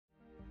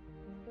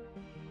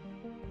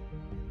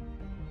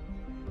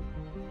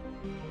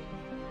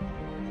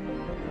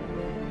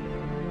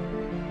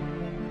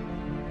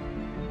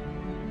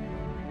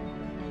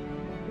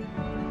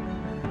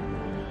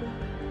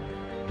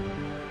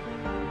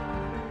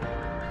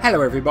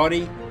Hello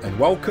everybody, and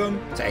welcome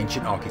to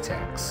Ancient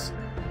Architects.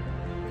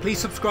 Please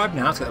subscribe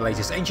now to get the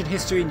latest ancient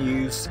history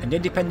news and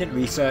independent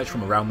research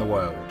from around the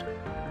world.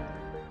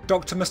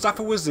 Dr.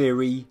 Moustafa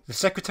Waziri, the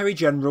Secretary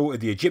General of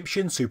the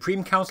Egyptian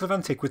Supreme Council of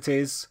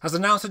Antiquities, has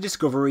announced the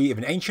discovery of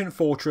an ancient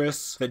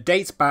fortress that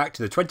dates back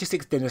to the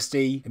 26th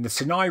dynasty in the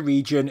Sinai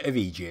region of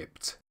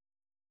Egypt.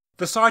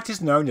 The site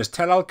is known as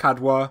Tell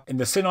El-Kadwa in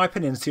the Sinai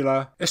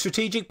Peninsula, a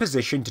strategic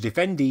position to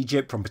defend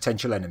Egypt from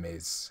potential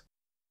enemies.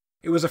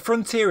 It was a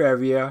frontier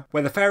area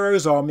where the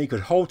pharaoh's army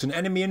could halt an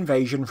enemy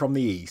invasion from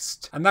the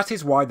east, and that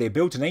is why they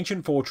built an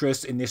ancient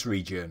fortress in this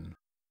region.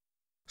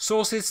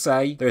 Sources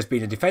say there has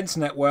been a defence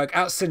network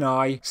at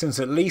Sinai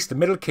since at least the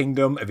Middle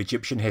Kingdom of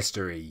Egyptian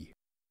history.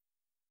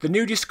 The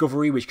new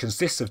discovery, which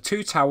consists of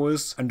two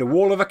towers and a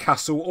wall of a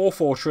castle or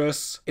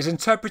fortress, is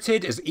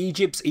interpreted as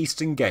Egypt's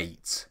Eastern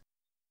Gate.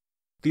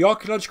 The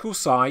archaeological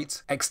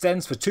site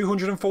extends for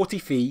 240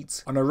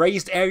 feet on a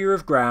raised area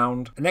of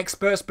ground, and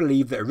experts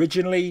believe that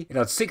originally it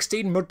had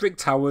 16 mud brick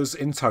towers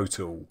in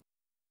total.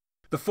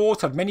 The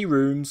fort had many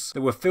rooms that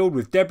were filled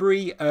with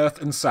debris,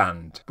 earth and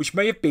sand, which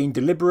may have been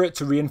deliberate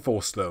to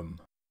reinforce them.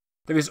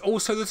 There is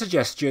also the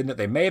suggestion that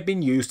they may have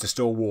been used to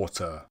store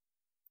water.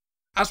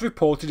 As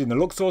reported in the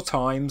Luxor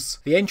Times,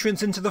 the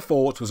entrance into the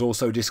fort was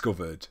also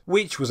discovered,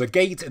 which was a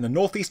gate in the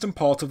northeastern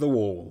part of the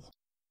wall.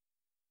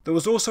 There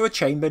was also a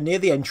chamber near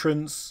the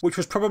entrance, which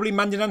was probably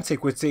manned in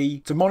antiquity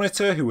to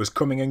monitor who was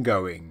coming and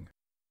going.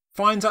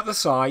 Finds at the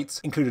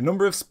site include a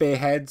number of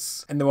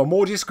spearheads, and there were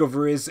more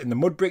discoveries in the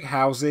mud brick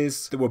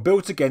houses that were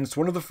built against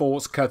one of the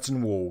fort's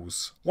curtain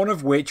walls, one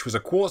of which was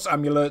a quartz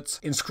amulet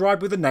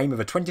inscribed with the name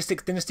of a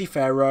 26th dynasty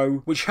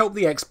pharaoh, which helped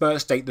the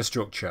experts date the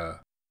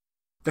structure.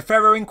 The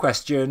pharaoh in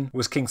question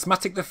was King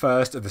Smatic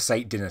I of the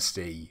Sate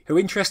dynasty, who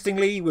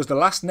interestingly was the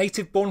last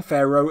native-born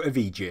pharaoh of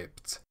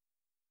Egypt.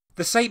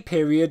 The Sate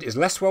period is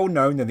less well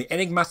known than the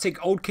enigmatic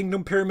Old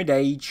Kingdom Pyramid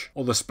Age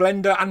or the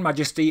splendour and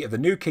majesty of the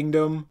New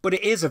Kingdom, but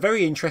it is a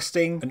very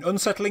interesting and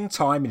unsettling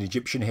time in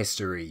Egyptian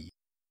history.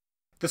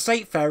 The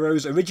Sate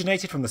pharaohs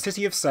originated from the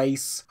city of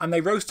Sais, and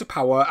they rose to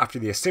power after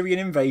the Assyrian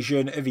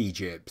invasion of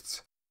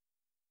Egypt.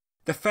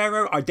 The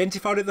pharaoh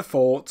identified at the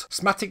fort,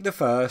 Smatic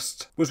I,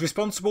 was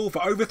responsible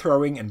for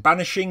overthrowing and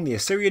banishing the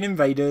Assyrian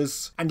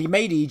invaders, and he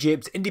made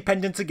Egypt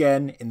independent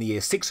again in the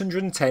year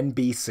 610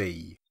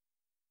 BC.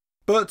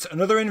 But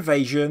another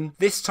invasion,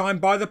 this time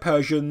by the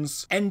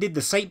Persians, ended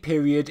the Sate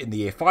period in the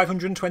year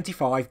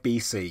 525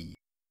 BC.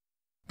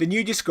 The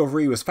new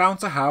discovery was found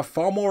to have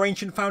far more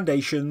ancient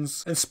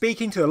foundations, and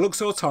speaking to the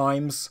Luxor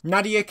Times,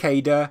 Nadia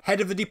Kader,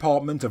 head of the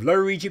Department of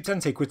Lower Egypt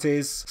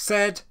Antiquities,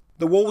 said,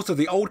 "The walls of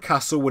the old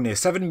castle were near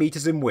 7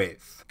 metres in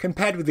width,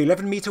 compared with the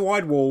 11-metre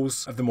wide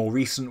walls of the more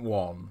recent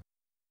one.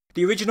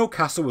 The original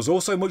castle was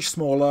also much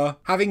smaller,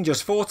 having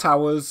just 4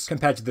 towers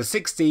compared to the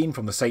 16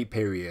 from the Sate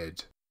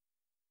period."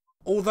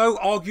 Although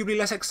arguably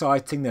less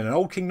exciting than an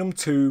Old Kingdom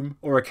tomb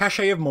or a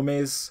cache of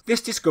mummies, this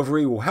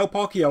discovery will help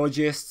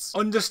archaeologists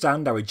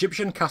understand how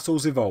Egyptian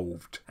castles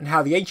evolved, and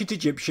how the ancient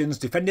Egyptians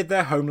defended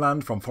their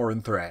homeland from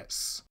foreign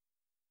threats.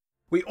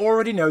 We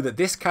already know that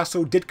this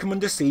castle did come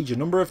under siege a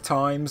number of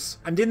times,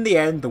 and in the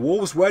end the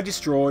walls were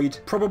destroyed,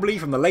 probably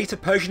from the later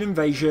Persian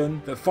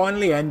invasion that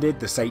finally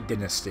ended the Sate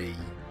dynasty.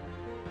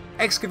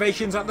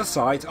 Excavations at the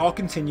site are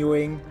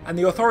continuing, and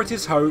the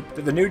authorities hope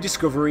that the new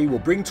discovery will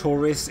bring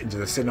tourists into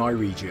the Sinai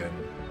region.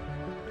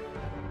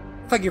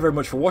 Thank you very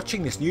much for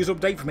watching this news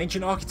update from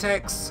Ancient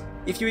Architects.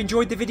 If you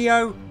enjoyed the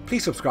video,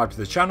 please subscribe to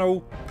the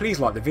channel, please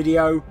like the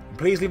video, and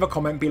please leave a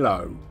comment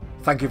below.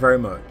 Thank you very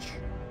much.